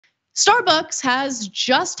Starbucks has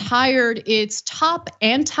just hired its top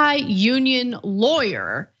anti-union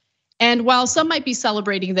lawyer. And while some might be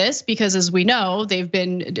celebrating this because, as we know, they've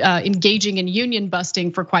been engaging in union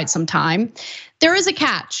busting for quite some time, there is a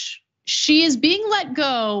catch. She is being let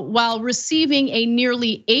go while receiving a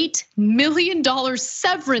nearly $8 million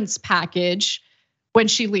severance package when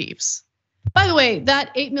she leaves. By the way,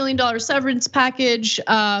 that $8 million severance package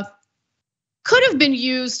could have been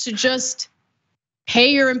used to just pay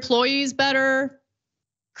your employees better,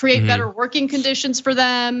 create better working conditions for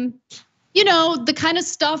them. You know, the kind of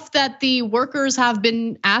stuff that the workers have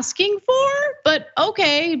been asking for, but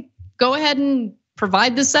okay, go ahead and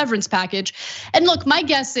provide the severance package. And look, my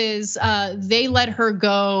guess is they let her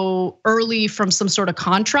go early from some sort of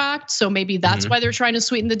contract. So maybe that's why they're trying to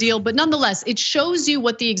sweeten the deal. But nonetheless, it shows you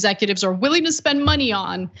what the executives are willing to spend money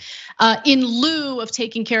on in lieu of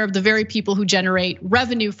taking care of the very people who generate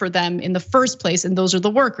revenue for them in the first place, and those are the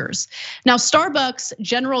workers. Now, Starbucks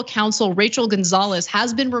General Counsel Rachel Gonzalez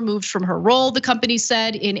has been removed from her role, the company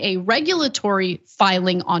said in a regulatory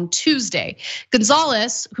filing on Tuesday.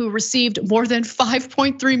 Gonzalez, who received more than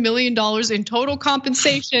 $5.3 million in total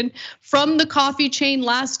compensation from the coffee chain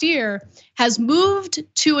last year, has moved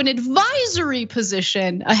to an advisory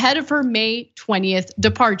position ahead of her May 20th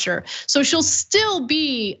departure. So she'll still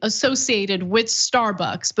be associated with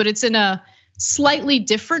Starbucks, but it's in a slightly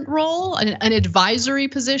different role, an advisory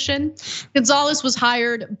position. Gonzalez was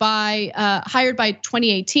hired by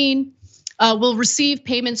 2018. Will receive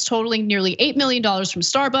payments totaling nearly $8 million from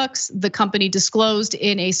Starbucks. The company disclosed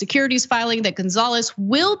in a securities filing that Gonzalez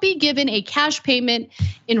will be given a cash payment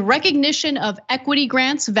in recognition of equity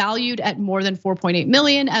grants valued at more than 4.8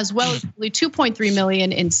 million, as well as nearly 2.3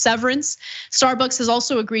 million in severance. Starbucks has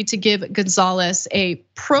also agreed to give Gonzalez a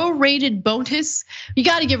prorated bonus. You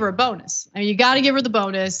got to give her a bonus. I mean, you got to give her the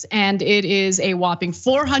bonus, and it is a whopping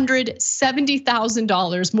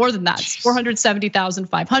 $470,000, more than that,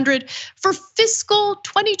 $470,500 for fiscal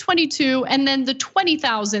 2022, and then the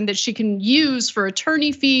 $20,000 that she can use for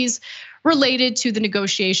attorney fees related to the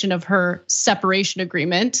negotiation of her separation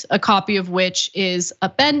agreement, a copy of which is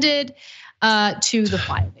appended to the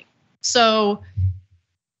filing. So,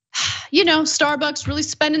 you know, Starbucks really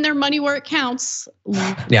spending their money where it counts.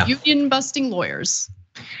 Union busting lawyers.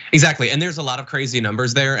 Exactly, and there's a lot of crazy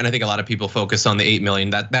numbers there, and I think a lot of people focus on the 8 million.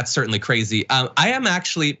 That's certainly crazy. I am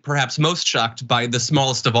actually perhaps most shocked by the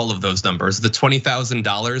smallest of all of those numbers, the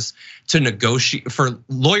 $20,000 to negotiate for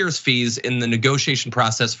lawyers' fees in the negotiation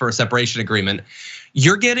process for a separation agreement.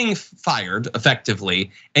 You're getting fired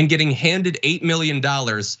effectively and getting handed $8 million.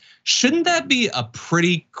 Shouldn't that be a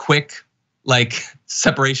pretty quick, like,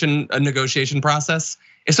 separation negotiation process?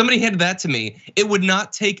 If somebody handed that to me, it would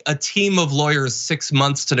not take a team of lawyers 6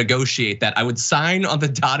 months to negotiate that. I would sign on the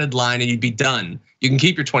dotted line and you'd be done. You can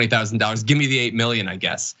keep your $20,000, give me the 8 million, I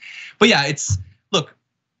guess. But yeah, look,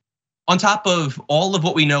 on top of all of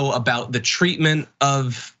what we know about the treatment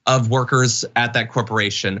of workers at that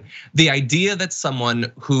corporation, the idea that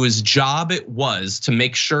someone whose job it was to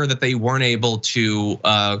make sure that they weren't able to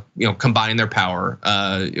combine their power,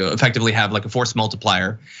 effectively have like a force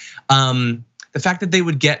multiplier, the fact that they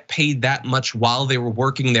would get paid that much while they were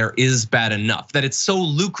working there is bad enough, that it's so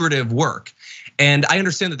lucrative work. And I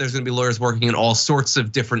understand that there's gonna be lawyers working in all sorts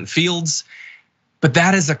of different fields, but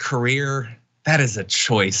that is a career, that is a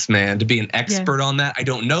choice, man, to be an expert on that. I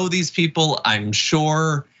don't know these people, I'm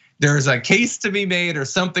sure there's a case to be made or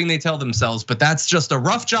something they tell themselves, but that's just a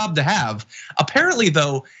rough job to have. Apparently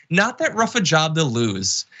though, not that rough a job to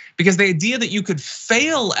lose, because the idea that you could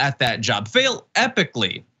fail at that job, fail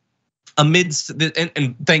epically, amidst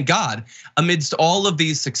and thank God, amidst all of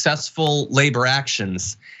these successful labor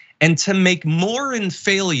actions, and to make more in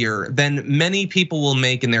failure than many people will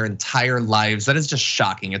make in their entire lives, that is just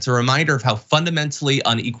shocking. It's a reminder of how fundamentally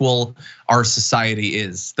unequal our society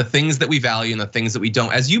is. The things that we value and the things that we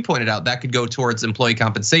don't. As you pointed out, that could go towards employee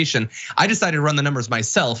compensation. I decided to run the numbers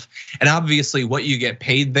myself, and obviously what you get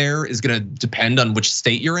paid there is gonna depend on which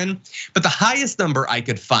state you're in. But the highest number I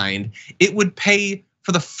could find, it would pay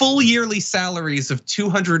for the full yearly salaries of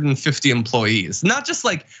 250 employees, not just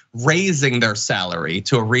like raising their salary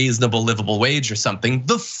to a reasonable livable wage or something,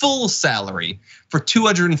 the full salary for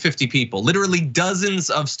 250 people, literally dozens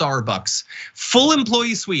of Starbucks. Full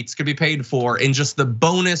employee suites could be paid for in just the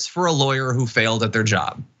bonus for a lawyer who failed at their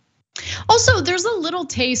job. Also, there's a little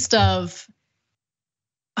taste of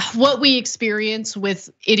what we experience with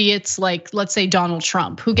idiots like, let's say, Donald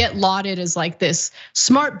Trump, who get lauded as like this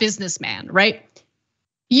smart businessman, right?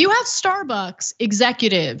 You have Starbucks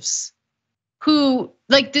executives who,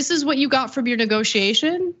 like, this is what you got from your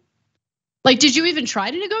negotiation. Like, did you even try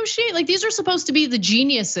to negotiate? Like, these are supposed to be the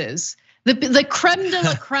geniuses, the creme de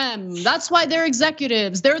la creme. That's why they're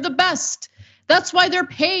executives. They're the best. That's why they're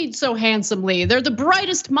paid so handsomely. They're the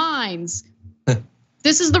brightest minds.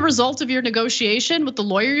 This is the result of your negotiation with the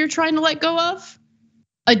lawyer you're trying to let go of?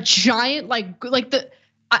 A giant,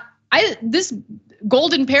 this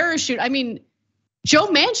golden parachute. I mean, Joe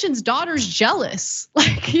Manchin's daughter's jealous.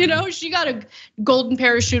 Like, she got a golden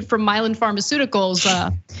parachute from Mylan Pharmaceuticals,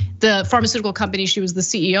 the pharmaceutical company she was the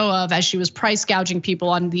CEO of, as she was price gouging people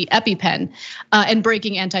on the EpiPen and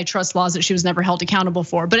breaking antitrust laws that she was never held accountable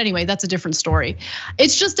for. But anyway, that's a different story.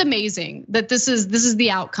 It's just amazing that this is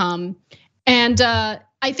the outcome. And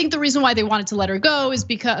I think the reason why they wanted to let her go is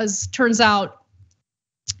because turns out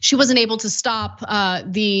she wasn't able to stop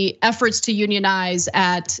the efforts to unionize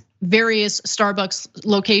at various Starbucks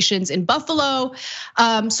locations in Buffalo.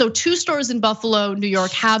 So 2 stores in Buffalo, New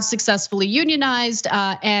York have successfully unionized,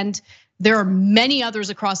 and there are many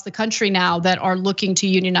others across the country now that are looking to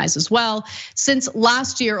unionize as well. Since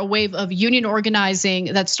last year, a wave of union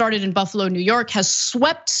organizing that started in Buffalo, New York has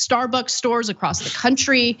swept Starbucks stores across the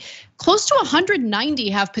country. Close to 190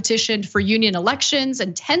 have petitioned for union elections,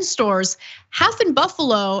 and 10 stores, half in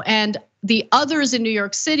Buffalo and the others in New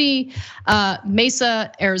York City,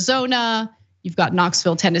 Mesa, Arizona, you've got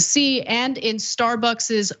Knoxville, Tennessee, and in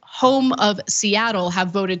Starbucks's home of Seattle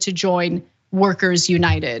have voted to join Workers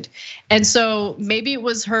United. And so maybe it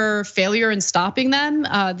was her failure in stopping them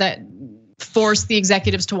that forced the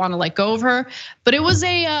executives to want to let go of her. But it was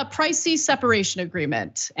a pricey separation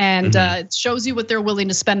agreement, and it shows you what they're willing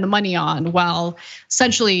to spend the money on while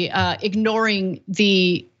essentially ignoring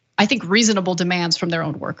the, I think, reasonable demands from their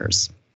own workers.